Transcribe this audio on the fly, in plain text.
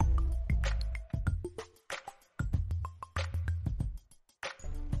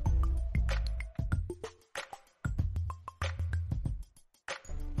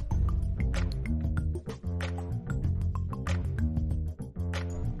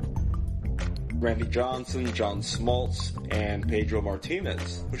Randy Johnson, John Smoltz, and Pedro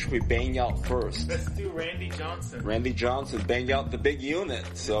Martinez. Which should we bang out first? Let's do Randy Johnson. Randy Johnson, bang out the big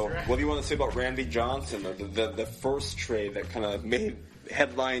unit. So, right. What do you want to say about Randy Johnson, or the first trade that kind of made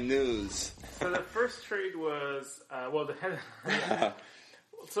headline news? So the first trade was,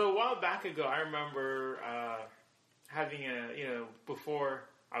 so a while back ago, I remember having before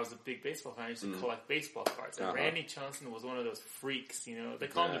I was a big baseball fan, I used to collect baseball cards. And Randy Johnson was one of those freaks, They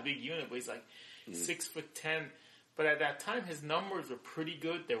call him the big unit, but he's like 6'10". But at that time, his numbers were pretty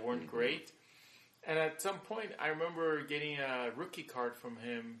good. They weren't great. And at some point, I remember getting a rookie card from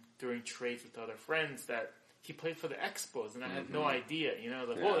him during trades with other friends that he played for the Expos, and I had no idea,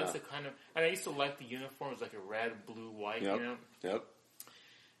 that's the kind of, and I used to like the uniforms, like a red, blue, white, Yep.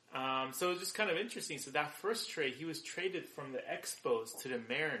 So it was just kind of interesting. So that first trade, he was traded from the Expos to the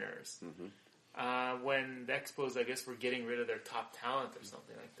Mariners, when the Expos, I guess, were getting rid of their top talent or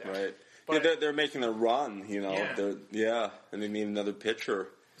something like that. Right. But, they're making a run, and they need another pitcher.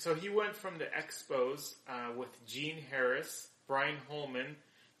 So he went from the Expos with Gene Harris, Brian Holman,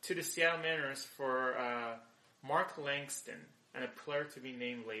 to the Seattle Mariners for Mark Langston, and a player to be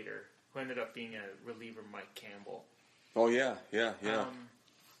named later, who ended up being a reliever, Mike Campbell. Oh, yeah.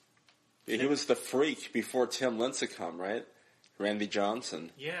 He was the freak before Tim Lincecum, right? Randy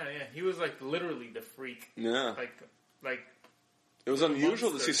Johnson. Yeah. He was, literally the freak. Yeah. Like it was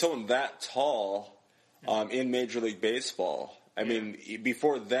unusual to see someone that tall in Major League Baseball. I mean,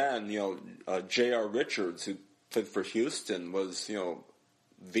 before then, J.R. Richards, who played for Houston, was,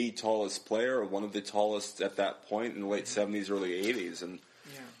 the tallest player, or one of the tallest at that point in the late 70s, early 80s. And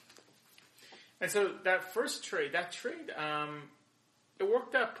so that first trade, it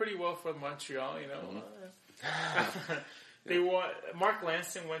worked out pretty well for Montreal, They won. Mark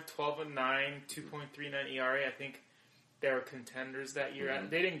Langston went 12-9, 2.39 ERA. I think they were contenders that year.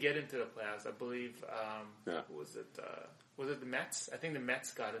 They didn't get into the playoffs, I believe. Was it the Mets? I think the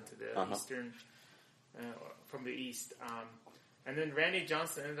Mets got into the Eastern, from the East. And then Randy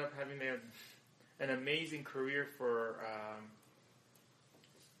Johnson ended up having an amazing career for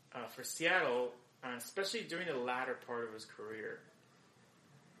Seattle, especially during the latter part of his career.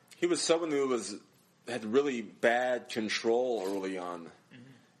 He was someone who had really bad control early on,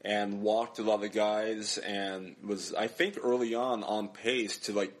 and walked a lot of guys, and was, I think, early on pace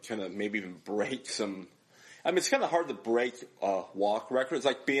to kind of maybe even break some. I mean, it's kind of hard to break walk records,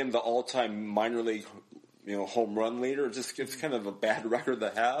 like being the all-time minor league, home run leader. It's kind of a bad record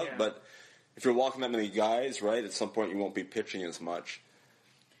to have, but if you're walking that many guys, right, at some point you won't be pitching as much.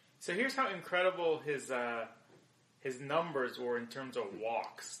 So here's how incredible his numbers were in terms of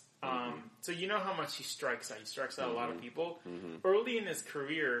walks. So you know how much he strikes out. He strikes out a lot of people. Early in his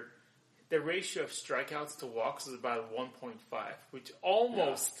career, the ratio of strikeouts to walks was about 1.5, which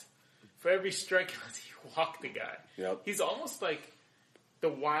almost, for every strikeout, he walked the guy. Yep. He's almost like the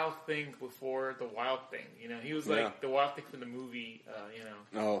Wild Thing before the Wild Thing. He was like the Wild Thing from the movie,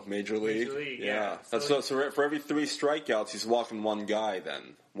 Oh, Major League? Major League, So for every 3 strikeouts, he's walking one guy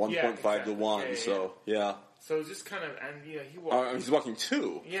then. 1.5 to 1, so, yeah. So it's just kind of, and he walked. He's walking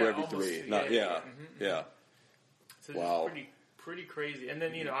 2 for every almost, 3. So it's pretty crazy. And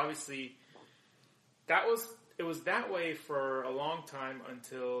then, obviously, it was that way for a long time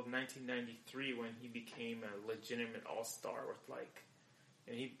until 1993 when he became a legitimate all-star with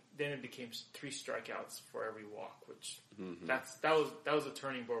then it became 3 strikeouts for every walk, which that was a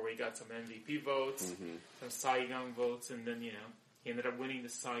turning point where he got some MVP votes, some Cy Young votes, and then, he ended up winning the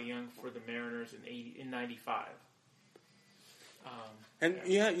Cy Young for the Mariners in 95.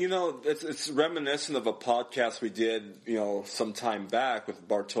 It's reminiscent of a podcast we did, some time back with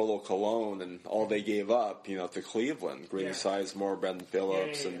Bartolo Colon and all they gave up, to Cleveland. Grady Sizemore, Brandon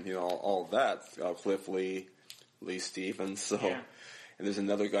Phillips, and, all of that. Cliff Lee Stevens. So, and there's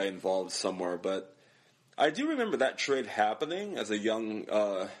another guy involved somewhere. But I do remember that trade happening as a young,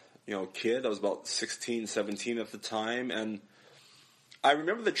 kid. I was about 16, 17 at the time. And I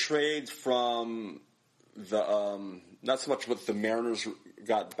remember the trade from the not so much what the Mariners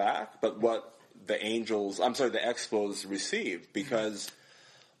got back, but what the Expos received, because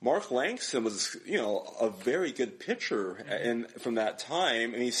Mark Langston was, a very good pitcher from that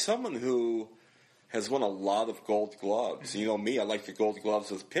time, and he's someone who has won a lot of Gold Gloves. You know me, I like the Gold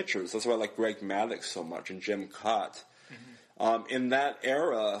Gloves as pitchers. That's why I like Greg Maddux so much and Jim Cott. In that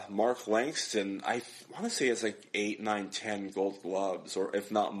era, Mark Langston, I want to say has 8, 9, 10 Gold Gloves, or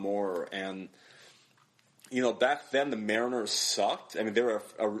if not more. And, back then the Mariners sucked. I mean, they were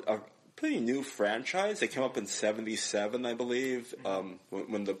a pretty new franchise. They came up in 77, I believe,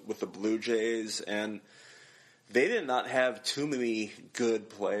 with the Blue Jays. And they did not have too many good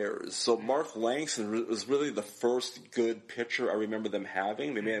players. So Mark Langston was really the first good pitcher I remember them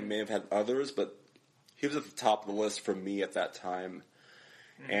having. They may have had others, but he was at the top of the list for me at that time.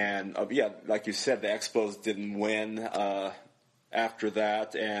 And, like you said, the Expos didn't win after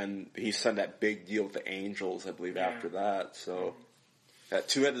that, and he signed that big deal with the Angels, I believe, after that. So that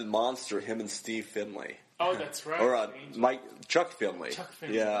two-headed monster, him and Steve Finley. Oh, that's right. Or Chuck Finley. Chuck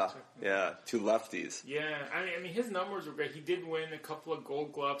Finley. Yeah, two lefties. Yeah, I mean, his numbers were great. He did win a couple of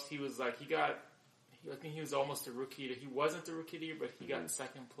Gold Gloves. He was I think he was almost a rookie. He wasn't the rookie of the year, but he got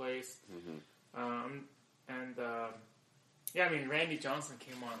second place. I mean, Randy Johnson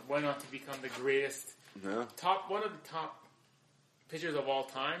went on to become the greatest, one of the top pitchers of all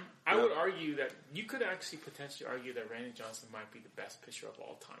time. I would argue that you could actually potentially argue that Randy Johnson might be the best pitcher of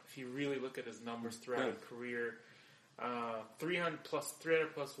all time if you really look at his numbers throughout his career. 300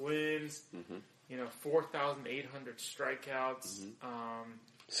 plus wins, 4,800 strikeouts.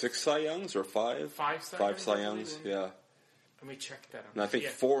 6 Cy Youngs or 5? 5 Cy Youngs, yeah. Let me check that out. And I think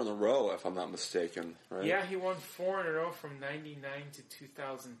 4 in a row, if I'm not mistaken, right? Yeah, he won 4 in a row from 99 to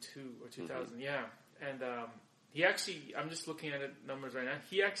 2002 or 2000, And he actually, I'm just looking at the numbers right now,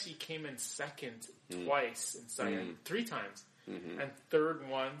 he actually came in second twice in Cy Young, 3 times, and third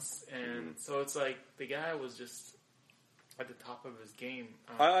once, and so it's like the guy was just at the top of his game.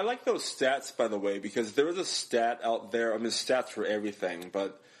 I like those stats, by the way, because there is a stat out there, I mean, stats for everything,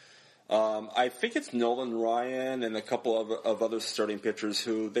 but I think it's Nolan Ryan and a couple of other starting pitchers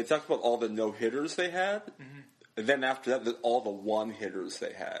who, they talked about all the no-hitters they had, and then after that, all the one-hitters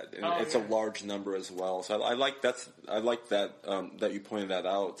they had. And it's a large number as well. So I like that you pointed that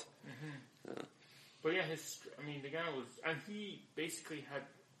out. But yeah, the guy was, and he basically had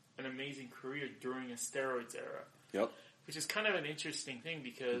an amazing career during a steroids era. Yep. Which is kind of an interesting thing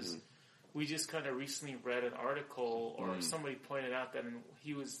because we just kind of recently read an article or somebody pointed out that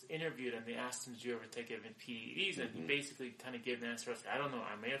he was interviewed and they asked him, did you ever take it in PEDs? And he basically kind of gave the answer, I don't know,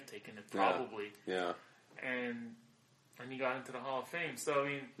 I may have taken it, probably. Yeah. And he got into the Hall of Fame. So, I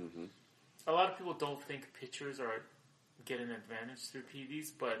mean, a lot of people don't think pitchers get an advantage through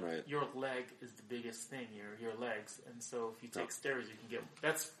PEDs, but your leg is the biggest thing, your legs. And so if you take steroids,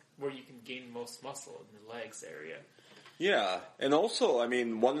 that's where you can gain most muscle in the legs area. Yeah, and also, I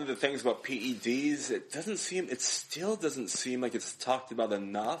mean, one of the things about PEDs, it still doesn't seem like it's talked about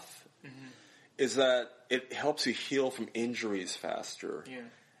enough, is that it helps you heal from injuries faster. Yeah.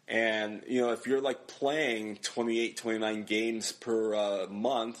 And, if you're like playing 28, 29 games per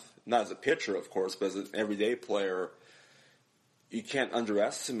month, not as a pitcher, of course, but as an everyday player, you can't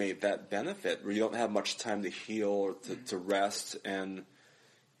underestimate that benefit where you don't have much time to heal or to rest. And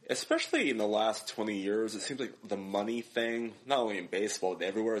especially in the last 20 years, it seems like the money thing, not only in baseball, but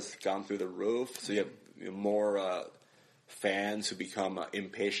everywhere, has gone through the roof. So you have more fans who become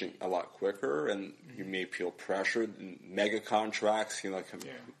impatient a lot quicker, and you may feel pressured. And mega contracts,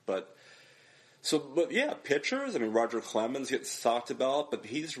 But pitchers. I mean, Roger Clemens gets talked about, but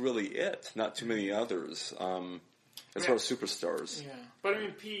he's really it. Not too many others as far as superstars. Yeah, but I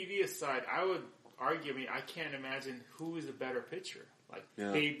mean, PED aside, I would argue. I mean, I can't imagine who is a better pitcher. Like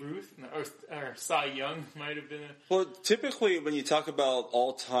Babe Ruth or Cy Young might have been. Well, typically when you talk about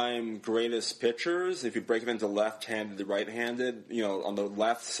all-time greatest pitchers, if you break it into left-handed and right-handed, on the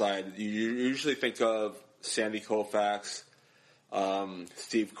left side, you usually think of Sandy Koufax,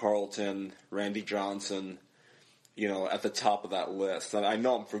 Steve Carlton, Randy Johnson, at the top of that list. And I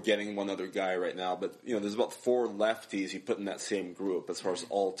know I'm forgetting one other guy right now, but, there's about 4 lefties you put in that same group as far as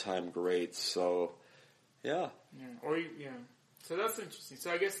all-time greats. So, yeah. So that's interesting.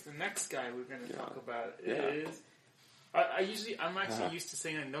 So I guess the next guy we're going to talk about is... I'm actually used to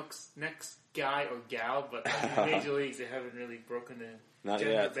saying a next guy or gal, but in Major Leagues they haven't really broken the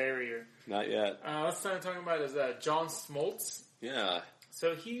gender barrier. Not yet. Let's start talking about is John Smoltz. Yeah.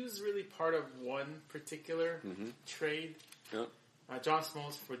 So he was really part of one particular trade. Yep. John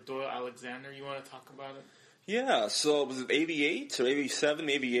Smoltz for Doyle Alexander. You want to talk about it? Yeah, so was it 88 or 87,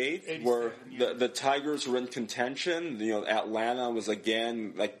 88, where the Tigers were in contention? Atlanta was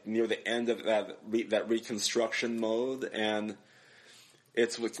again like near the end of that reconstruction mode, and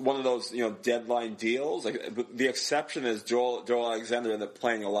it's one of those deadline deals. Like the exception is Doyle Alexander ended up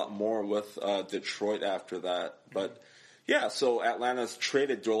playing a lot more with Detroit after that, but yeah, so Atlanta's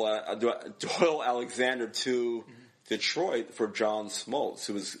traded Doyle Alexander to Detroit for John Smoltz,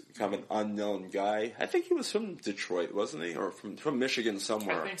 who was kind of an unknown guy. I think he was from Detroit, wasn't he? Or from Michigan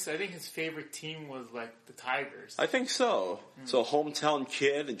somewhere. I think so. I think his favorite team was like the Tigers. I think so. So hometown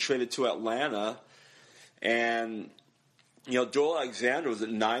kid and traded to Atlanta. And Joel Alexander was at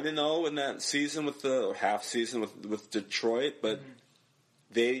 9-0 in that season or half season with Detroit, but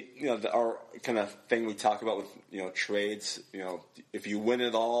they, our kind of thing we talk about with, trades, if you win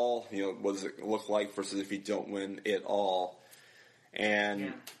it all, what does it look like versus if you don't win it all?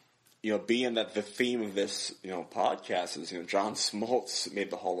 And, being that the theme of this, podcast is, John Smoltz made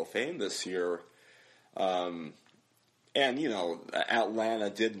the Hall of Fame this year, and, Atlanta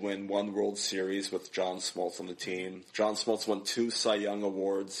did win one World Series with John Smoltz on the team. John Smoltz won 2 Cy Young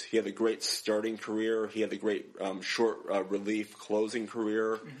Awards. He had a great starting career. He had a great short relief closing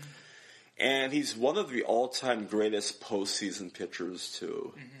career. Mm-hmm. And he's one of the all-time greatest postseason pitchers,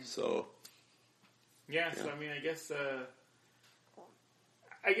 too. Mm-hmm. So, so,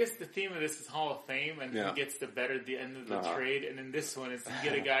 I guess the theme of this is Hall of Fame, and who gets the better at the end of the trade. And in this one, it's you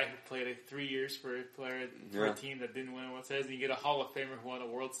get a guy who played 3 years for a team that didn't win a World Series, and you get a Hall of Famer who won a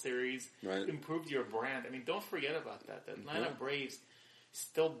World Series, improved your brand. I mean, don't forget about that. The Atlanta Braves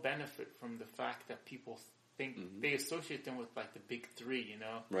still benefit from the fact that people think they associate them with like the big 3,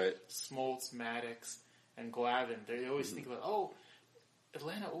 right? Smoltz, Maddox, and Glavine. They always think about,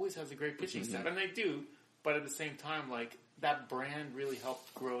 Atlanta always has a great pitching staff, and they do. But at the same time, like, that brand really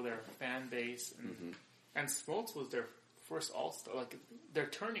helped grow their fan base. And Smoltz was their first All-Star. Like, their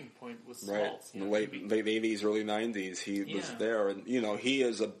turning point was Smoltz. Right. In the late 80s, early 90s, he was there. And, he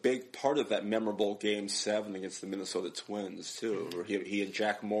is a big part of that memorable Game 7 against the Minnesota Twins, too, where he and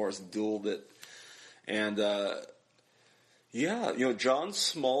Jack Morris dueled it. And, John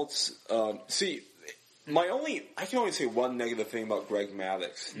Smoltz, I can only say one negative thing about Greg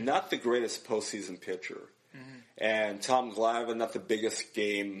Maddux. Not the greatest postseason pitcher. And Tom Glavine, not the biggest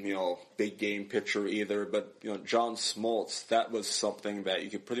big game pitcher either. But, John Smoltz, that was something that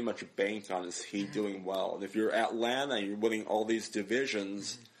you could pretty much bank on is he doing well. And if you're Atlanta and you're winning all these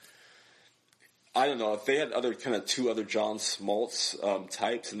divisions, I don't know, if they had two other John Smoltz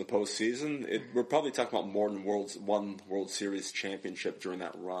types in the postseason, we're probably talking about more than one World Series championship during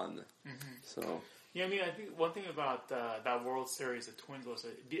that run. So... Yeah, I think one thing about that World Series, the Twins, was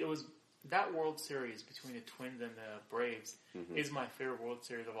that World Series between the Twins and the Braves is my favorite World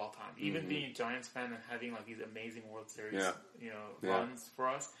Series of all time. Even being a Giants fan and having like these amazing World Series, runs for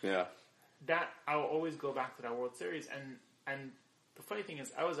us. Yeah, that I will always go back to that World Series. And the funny thing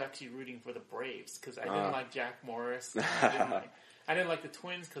is, I was actually rooting for the Braves because I didn't like Jack Morris. I didn't like the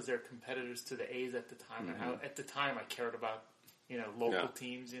Twins because they're competitors to the A's at the time. And at the time, I cared about local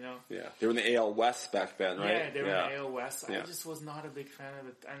teams, Yeah, they were in the AL West back then, right? Yeah, they were in the AL West. I just was not a big fan of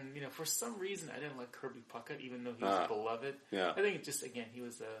it. And, for some reason, I didn't like Kirby Puckett, even though he was beloved. Yeah. I think it just, again, he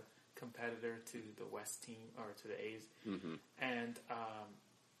was a competitor to the West team, or to the A's. And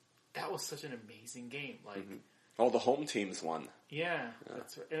that was such an amazing game. Like, all the home teams won. Yeah.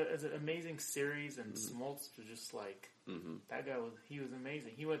 That's right. It was an amazing series, and Smoltz was just like, that guy he was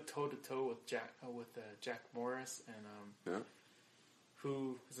amazing. He went toe-to-toe with Jack Morris, and...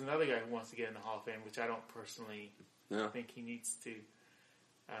 who is another guy who wants to get in the Hall of Fame, which I don't personally think he needs to.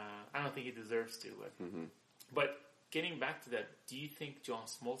 I don't think he deserves to. But getting back to that, do you think John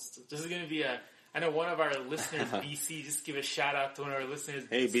Smoltz... This is going to be I know one of our listeners, BC, just give a shout out to one of our listeners.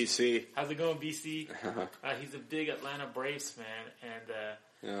 Hey, BC. How's it going, BC? He's a big Atlanta Braves fan.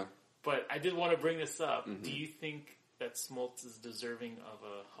 And but I did want to bring this up. Do you think that Smoltz is deserving of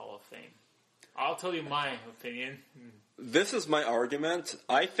a Hall of Fame? I'll tell you my opinion. This is my argument.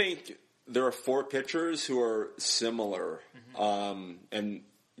 I think there are 4 pitchers who are similar. And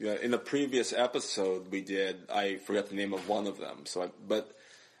in the previous episode we did, I forgot the name of one of them. But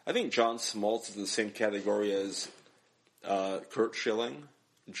I think John Smoltz is in the same category as Curt Schilling,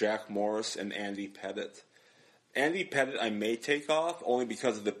 Jack Morris, and Andy Pettitte. Andy Pettitte I may take off only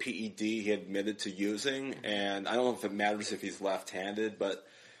because of the PED he admitted to using, and I don't know if it matters if he's left-handed, but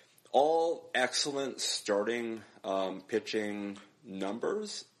all excellent starting pitching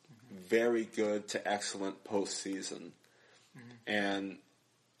numbers, very good to excellent postseason. And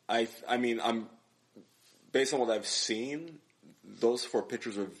I'm based on what I've seen, those 4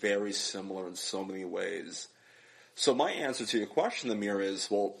 pitchers are very similar in so many ways. So my answer to your question, Amir, is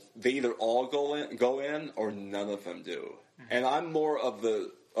they either all go in or none of them do. And I'm more of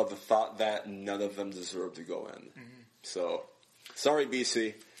the thought that none of them deserve to go in. So sorry,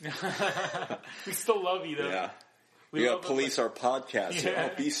 BC. We still love you, though. Yeah. We gotta police our podcast. Yeah.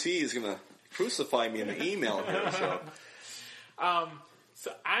 BC is gonna crucify me in the email here.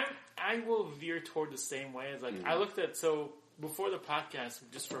 So I will veer toward the same way as I looked at before the podcast,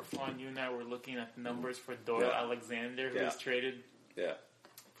 just for fun, you and I were looking at the numbers for Doyle Alexander, who was traded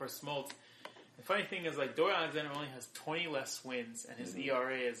for Smoltz. The funny thing is, Doyle Alexander only has 20 less wins, and his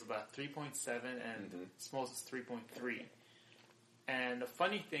ERA is about 3.7, and Smoltz is 3.3. And the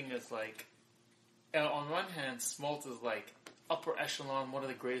funny thing is, like, on one hand, Smoltz is like upper echelon, one of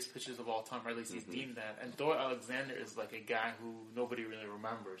the greatest pitchers of all time, or at least he's deemed that. And Doyle Alexander is like a guy who nobody really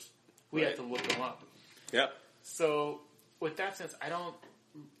remembers. We have to look him up. Yep. So, with that sense, I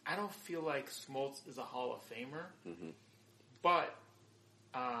don't feel like Smoltz is a Hall of Famer, but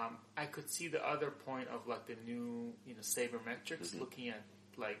I could see the other point of like the new, sabermetrics, looking at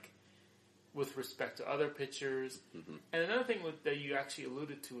like with respect to other pitchers. And another thing that you actually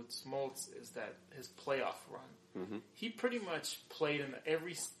alluded to with Smoltz is that his playoff run. He pretty much played in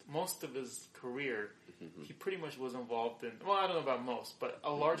most of his career. He pretty much was involved in, well, I don't know about most, but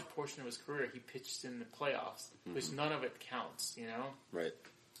a large portion of his career he pitched in the playoffs, which none of it counts, Right.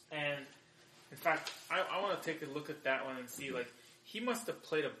 And in fact, I want to take a look at that one and see, like, he must have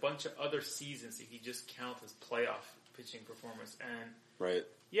played a bunch of other seasons if you just count his playoff pitching performance. And right.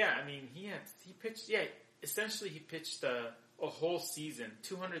 Yeah, I mean, he pitched, essentially he pitched a whole season,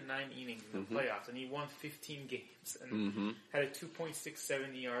 209 innings in the playoffs, and he won 15 games and had a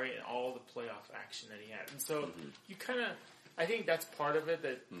 2.67 ERA in all the playoff action that he had. And so you kind of, I think that's part of it,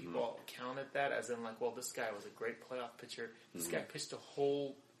 that people counted that as in like, well, this guy was a great playoff pitcher. This guy pitched a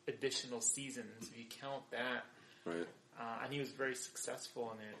whole additional season, and so you count that. Right. And he was very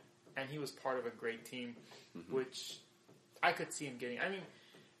successful in it. And he was part of a great team, which I could see him getting. I mean,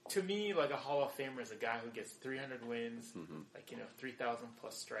 to me, like, a Hall of Famer is a guy who gets 300 wins, 3,000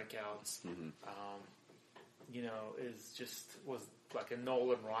 plus strikeouts, was like a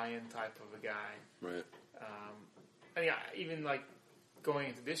Nolan Ryan type of a guy. Right. Even like going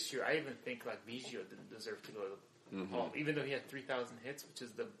into this year, I even think like Biggio didn't deserve to go to the Hall, even though he had 3,000 hits, which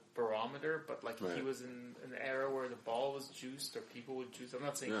is the barometer, but like he was in an era where the ball was juiced or people would juice. I'm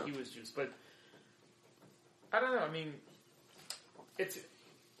not saying he was juiced, but I don't know. I mean, it's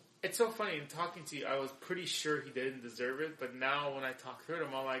so funny in talking to you. I was pretty sure he didn't deserve it, but now when I talk through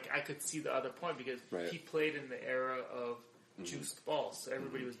him, I'm like, I could see the other point because he played in the era of juiced balls, so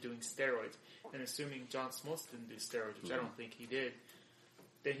everybody was doing steroids. And assuming John Smoltz didn't do steroids, which I don't think he did,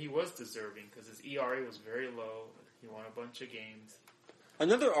 then he was deserving because his ERA was very low. He won a bunch of games.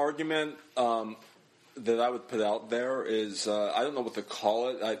 Another argument that I would put out there is, I don't know what to call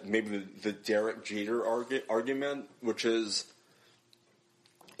it, maybe the Derek Jeter argument, which is,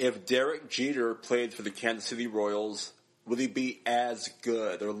 if Derek Jeter played for the Kansas City Royals, would he be as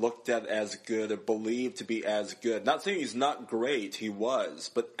good or looked at as good or believed to be as good? Not saying he's not great, he was,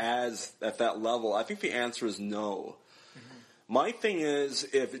 but as at that level, I think the answer is no. My thing is,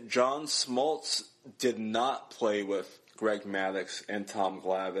 if John Smoltz did not play with Greg Maddux and Tom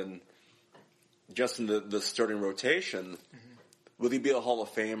Glavine just in the starting rotation, would he be a Hall of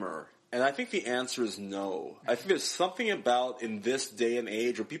Famer? And I think the answer is no. I think there's something about in this day and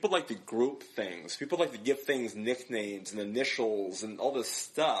age where people like to group things. People like to give things nicknames and initials and all this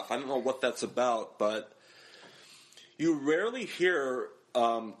stuff. I don't know what that's about, but you rarely hear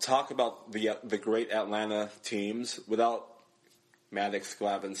talk about the great Atlanta teams without Maddux,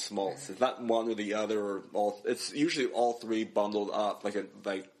 Glavine, Smoltz. It's not one or the other, or all. It's usually all three bundled up, like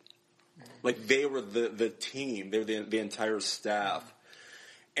they were the team. They were the entire staff.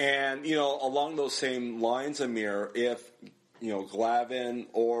 And, along those same lines, Amir, if, Glavine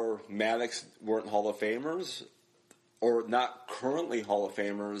or Maddux weren't Hall of Famers, or not currently Hall of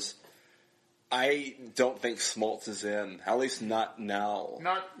Famers, I don't think Smoltz is in. At least not now.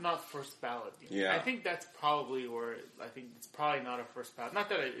 Not first ballot. Yeah. I think that's probably where, I think it's probably not a first ballot. Not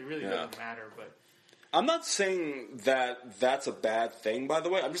that it really doesn't matter, but... I'm not saying that that's a bad thing, by the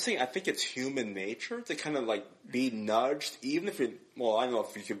way. I'm just saying I think it's human nature to kind of like be nudged, even if I don't know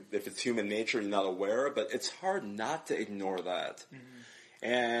if it's human nature and you're not aware, but it's hard not to ignore that.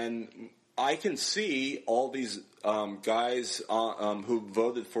 And I can see all these guys who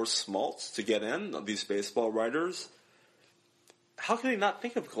voted for Smoltz to get in, these baseball writers. How can they not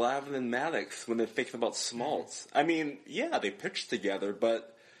think of Glavine and Maddux when they're thinking about Smoltz? I mean, yeah, they pitched together,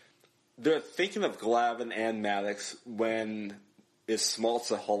 but they're thinking of Glavine and Maddux when is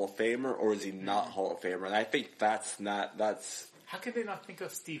Smoltz a Hall of Famer or is he not Hall of Famer? And I think that's... How could they not think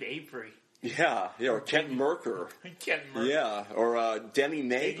of Steve Avery? Yeah, or Kent Mercker. Yeah, or Denny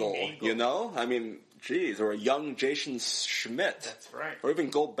Nagel, I mean, geez, or a young Jason Schmidt. That's right. Or even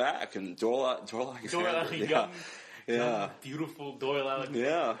go back and Doyle Alexander. Young, beautiful Doyle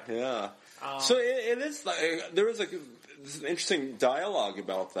Alexander. Yeah. So it is like, there is there's an interesting dialogue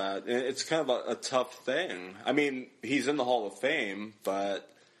about that. And it's kind of a tough thing. I mean, he's in the Hall of Fame, but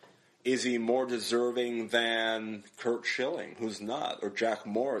is he more deserving than Curt Schilling, who's not, or Jack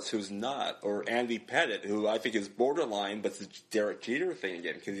Morris, who's not, or Andy Pettitte, who I think is borderline, but it's the Derek Jeter thing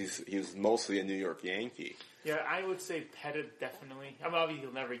again, because he was mostly a New York Yankee. Yeah, I would say Pettit definitely. I mean, obviously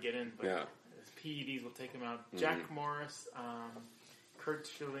he'll never get in, but his PEDs will take him out. Jack Morris, Curt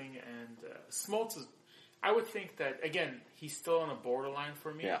Schilling, and Smoltz is... I would think that, again, he's still on a borderline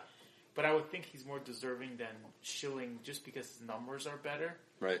for me. Yeah. But I would think he's more deserving than Schilling just because his numbers are better.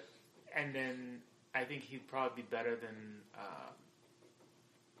 Right. And then I think he'd probably be better than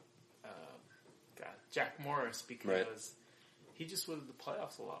Jack Morris because he just went to the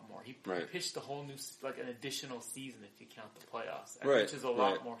playoffs a lot more. He pitched the whole new, like an additional season if you count the playoffs, which is a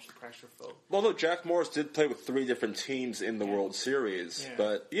lot more pressure filled. Well, look, Jack Morris did play with 3 different teams in the World Series,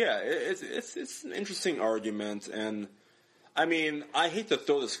 but it's an interesting argument. And I mean, I hate to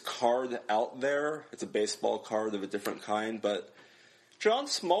throw this card out there. It's a baseball card of a different kind, but John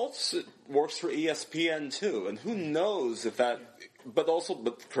Smoltz works for ESPN too, and who knows if that. But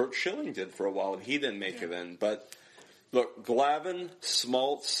Curt Schilling did for a while, and he didn't make it in. But look, Glavine,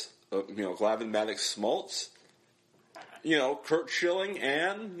 Smoltz, Glavine, Maddox, Smoltz, Curt Schilling,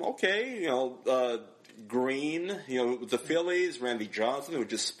 and Green, the Phillies, Randy Johnson, who we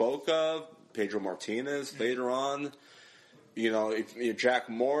just spoke of, Pedro Martinez later on. Jack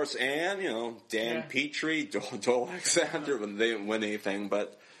Morris and, Dan Petrie, Doyle Alexander when they didn't win anything,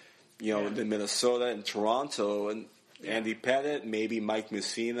 but, in Minnesota and Toronto, and Andy Pettit, maybe Mike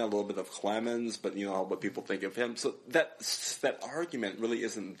Mussina, a little bit of Clemens, but, what people think of him. So that argument really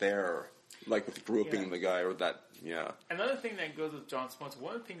isn't there, like with grouping the guy or that, Another thing that goes with John Smoltz,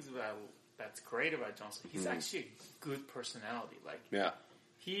 one of the things that's great about John Smoltz, he's actually a good personality.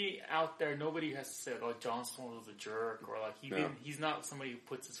 He out there, nobody has to say, "Oh, John Smoltz was a jerk," or he's not somebody who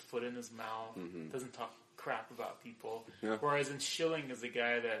puts his foot in his mouth, doesn't talk crap about people. Yeah. Whereas in Schilling is a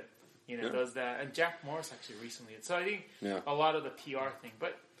guy that does that, and Jack Morris actually recently. So I think a lot of the PR thing,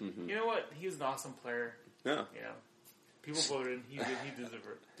 but you know what? He's an awesome player. Yeah, people voted him. He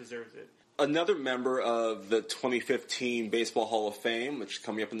deserves it. Another member of the 2015 Baseball Hall of Fame, which is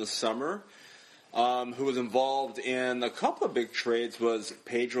coming up in the summer. Who was involved in a couple of big trades was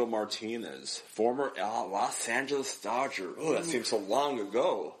Pedro Martinez, former Los Angeles Dodger. Oh, that seems so long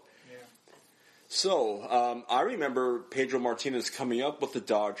ago. Yeah. So, I remember Pedro Martinez coming up with the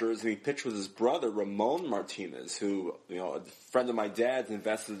Dodgers, and he pitched with his brother, Ramon Martinez, who, a friend of my dad's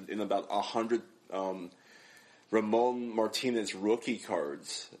invested in about 100 Ramon Martinez rookie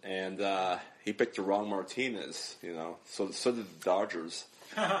cards, and he picked the wrong Martinez, so did the Dodgers.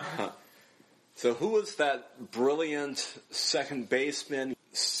 So who was that brilliant second baseman,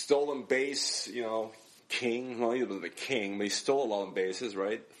 stolen base, king? Well, he was the king, but he stole a lot of bases,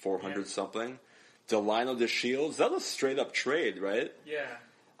 right? 400 something. Delino DeShields. That was a straight up trade, right? Yeah.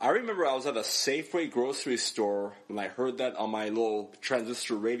 I remember I was at a Safeway grocery store when I heard that on my little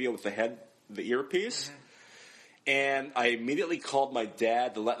transistor radio with the earpiece. And I immediately called my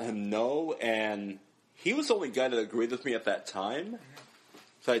dad to let him know, and he was the only guy that agreed with me at that time.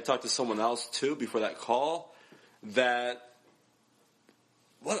 So I talked to someone else, too, before that call, that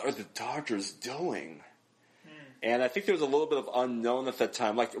what are the Dodgers doing? And I think there was a little bit of unknown at that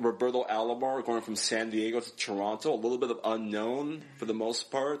time, like Roberto Alomar going from San Diego to Toronto, a little bit of unknown for the most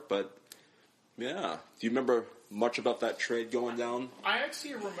part, but yeah. Do you remember much about that trade going down? I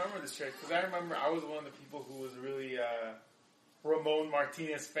actually remember this trade, because I remember I was one of the people who was really Ramon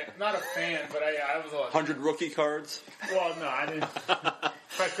Martinez fan. Not a fan, but I was a 100 rookie cards? Well, no, I didn't.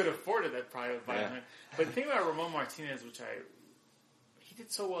 If I could afford it, I'd probably buy him. But the thing about Ramon Martinez, he did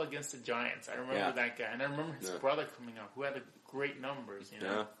so well against the Giants. I remember that guy. And I remember his brother coming up, who had great numbers,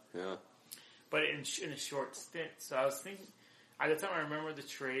 Yeah. But in a short stint. So I was thinking, at the time I remember the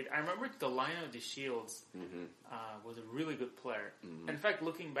trade. I remember Delino DeShields was a really good player. And in fact,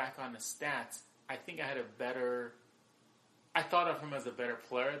 looking back on the stats, I think I thought of him as a better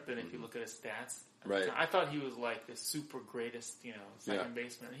player than if you look at his stats. Right. I thought he was like the super greatest, second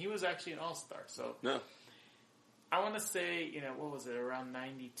baseman. And he was actually an all-star. So I want to say, what was it, around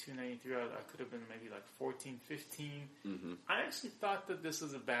 92, 93, I could have been maybe like 14, 15. I actually thought that this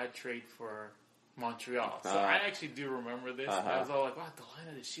was a bad trade for Montreal. So I actually do remember this. I was all like, wow,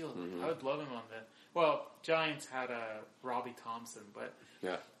 Delino DeShields. I would love him on that. Well, Giants had Robbie Thompson, but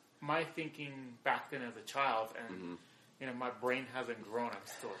my thinking back then as a child, and my brain hasn't grown. I'm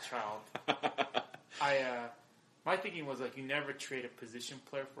still a child. My thinking was like you never trade a position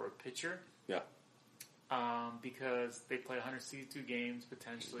player for a pitcher. Yeah. Because they play 162 games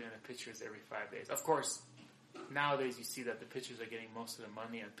potentially, and the pitcher is every 5 days. Of course, nowadays you see that the pitchers are getting most of the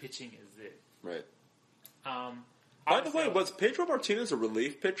money, and pitching is it. Right. By the way, was Pedro Martinez a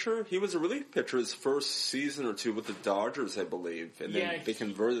relief pitcher? He was a relief pitcher his first season or two with the Dodgers, I believe, and then they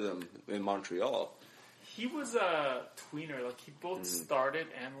converted him in Montreal. He was a tweener. Like, he both started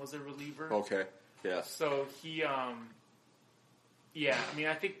and was a reliever. Okay. Yeah. So he, I mean,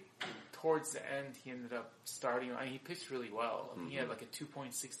 I think towards the end he ended up starting. I mean, he pitched really well. He had like a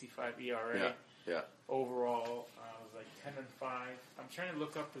 2.65 ERA. Yeah. Overall, it was like 10-5. I'm trying to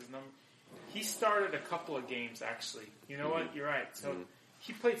look up his number. He started a couple of games actually. You know what? You're right. So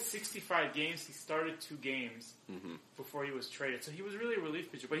he played 65 games. He started 2 games before he was traded. So he was really a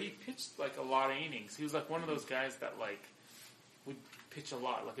relief pitcher, but he pitched like a lot of innings. He was like one of those guys that like would pitch a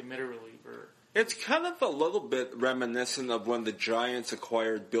lot, like a middle reliever. It's kind of a little bit reminiscent of when the Giants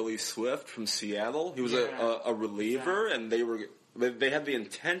acquired Billy Swift from Seattle. He was a reliever, and they had the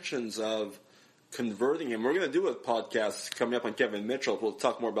intentions of converting him. We're going to do a podcast coming up on Kevin Mitchell. We'll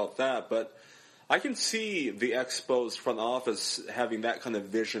talk more about that, but I can see the Expos front office having that kind of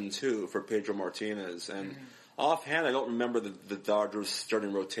vision too for Pedro Martinez. And offhand, I don't remember the Dodgers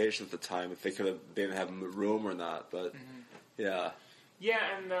starting rotation at the time, if they didn't have room or not. But yeah,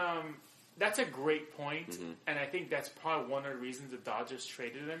 and that's a great point, and I think that's probably one of the reasons the Dodgers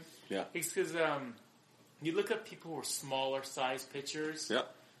traded him. Yeah, it's because you look at people who are smaller size pitchers. Yeah,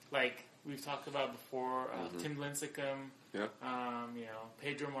 like we've talked about before, Tim Lincecum. Yeah.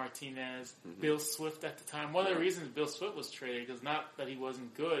 Pedro Martinez, Bill Swift at the time. One of the reasons Bill Swift was traded is not that he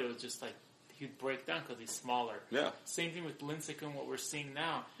wasn't good, it was just like he'd break down because he's smaller. Yeah. Same thing with Lincecum, what we're seeing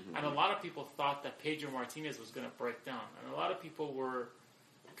now. And a lot of people thought that Pedro Martinez was going to break down. And a lot of people were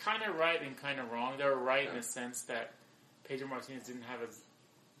kind of right and kind of wrong. They were right in the sense that Pedro Martinez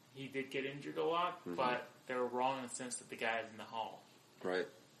he did get injured a lot, but they were wrong in the sense that the guy is in the Hall. Right.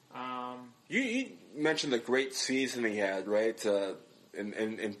 You mentioned the great season he had, right?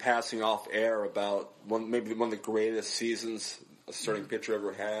 In passing off air about maybe one of the greatest seasons a starting pitcher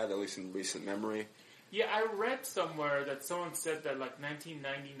ever had, at least in recent memory. Yeah, I read somewhere that someone said that like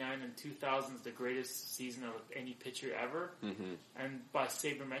 1999 and 2000 is the greatest season of any pitcher ever, and by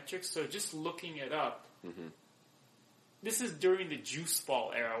sabermetrics. So just looking it up, this is during the juice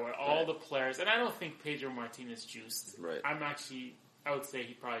ball era where all the players, and I don't think Pedro Martinez juiced. Right. I would say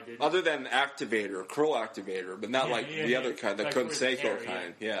he probably did. Other than activator, curl activator, but not the other kind, the like Conseco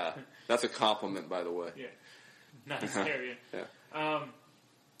kind. Yeah. That's a compliment, by the way. Yeah. Nice hair, yeah.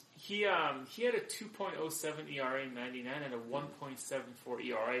 He had a 2.07 ERA in 99 and a 1.74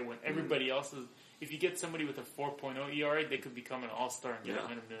 ERA when everybody else is... If you get somebody with a 4.0 ERA, they could become an all-star and get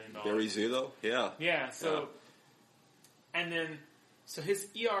 $100 million. Very Zito, yeah. Yeah, so... And then... So his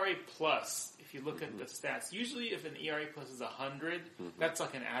ERA plus, if you look at the stats, usually if an ERA plus is 100, that's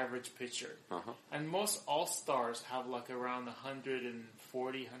like an average pitcher. And most all-stars have like around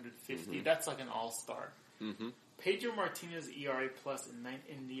 140, 150. That's like an all-star. Pedro Martinez ERA plus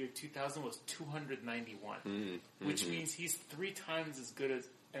in the year 2000 was 291, which means he's 3 times as good as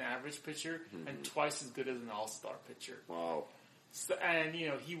an average pitcher and twice as good as an all-star pitcher. Wow. So, and,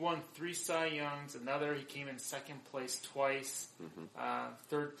 he won 3 Cy Youngs. He came in second place twice,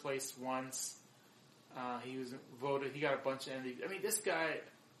 third place once. He was voted, he got a bunch of MVP. I mean, this guy,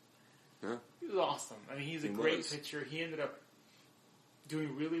 he was awesome. I mean, he's a great pitcher. He ended up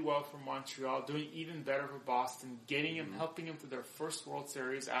doing really well for Montreal, doing even better for Boston, helping him to their first World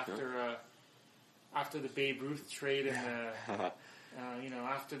Series after the Babe Ruth trade and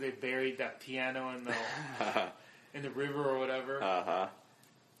after they buried that piano in the river or whatever.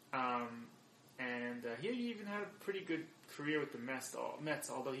 And he even had a pretty good career with the Mets,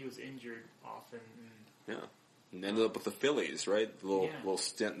 although he was injured often. And ended up with the Phillies, right? A little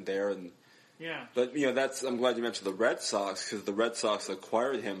stint there. But, I'm glad you mentioned the Red Sox, because the Red Sox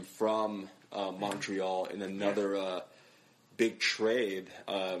acquired him from Montreal in another big trade.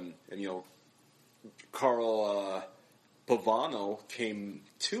 Carl Pavano came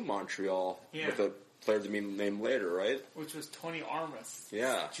to Montreal with a player to be named later, right? Which was Tony Armas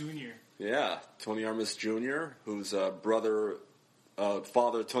Jr. Yeah, Tony Armas Jr., whose father,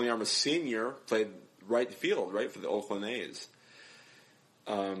 Tony Armas Sr., played right field, right, for the Oakland A's.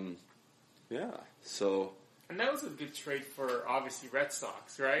 So... And that was a good trade for, obviously, Red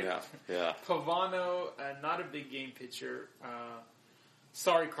Sox, right? Yeah. Pavano, not a big game pitcher.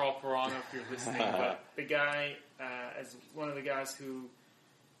 Sorry, Carl Pavano, if you're listening, but the guy, as one of the guys who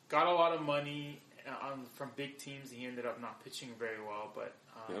got a lot of money from big teams, he ended up not pitching very well, but...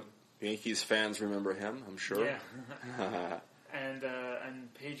 Yankees fans remember him, I'm sure. Yeah. And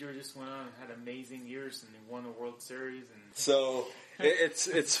Pedro just went on and had amazing years, and he won the World Series. And so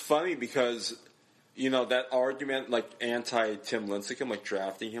it's funny because that argument, like anti Tim Lincecum, like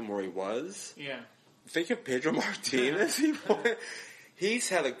drafting him where he was. Yeah. Think of Pedro Martinez. He's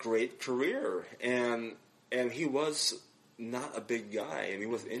had a great career, and he was not a big guy, and he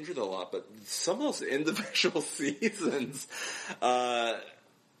was injured a lot. But some of those individual seasons.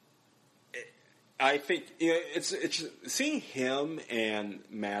 I think it's seeing him and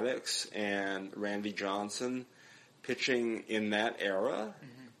Maddox and Randy Johnson pitching in that era.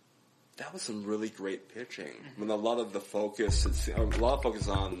 Mm-hmm. That was some really great pitching. Mm-hmm. When a lot of the focus,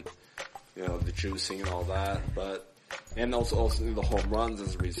 on the juicing and all that, and also the home runs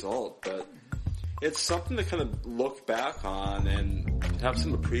as a result. But it's something to kind of look back on and have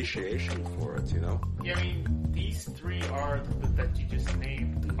some appreciation for it. Yeah, I mean, these three that you just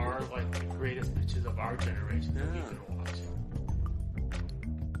named are like the greatest pitchers of our generation. Yeah.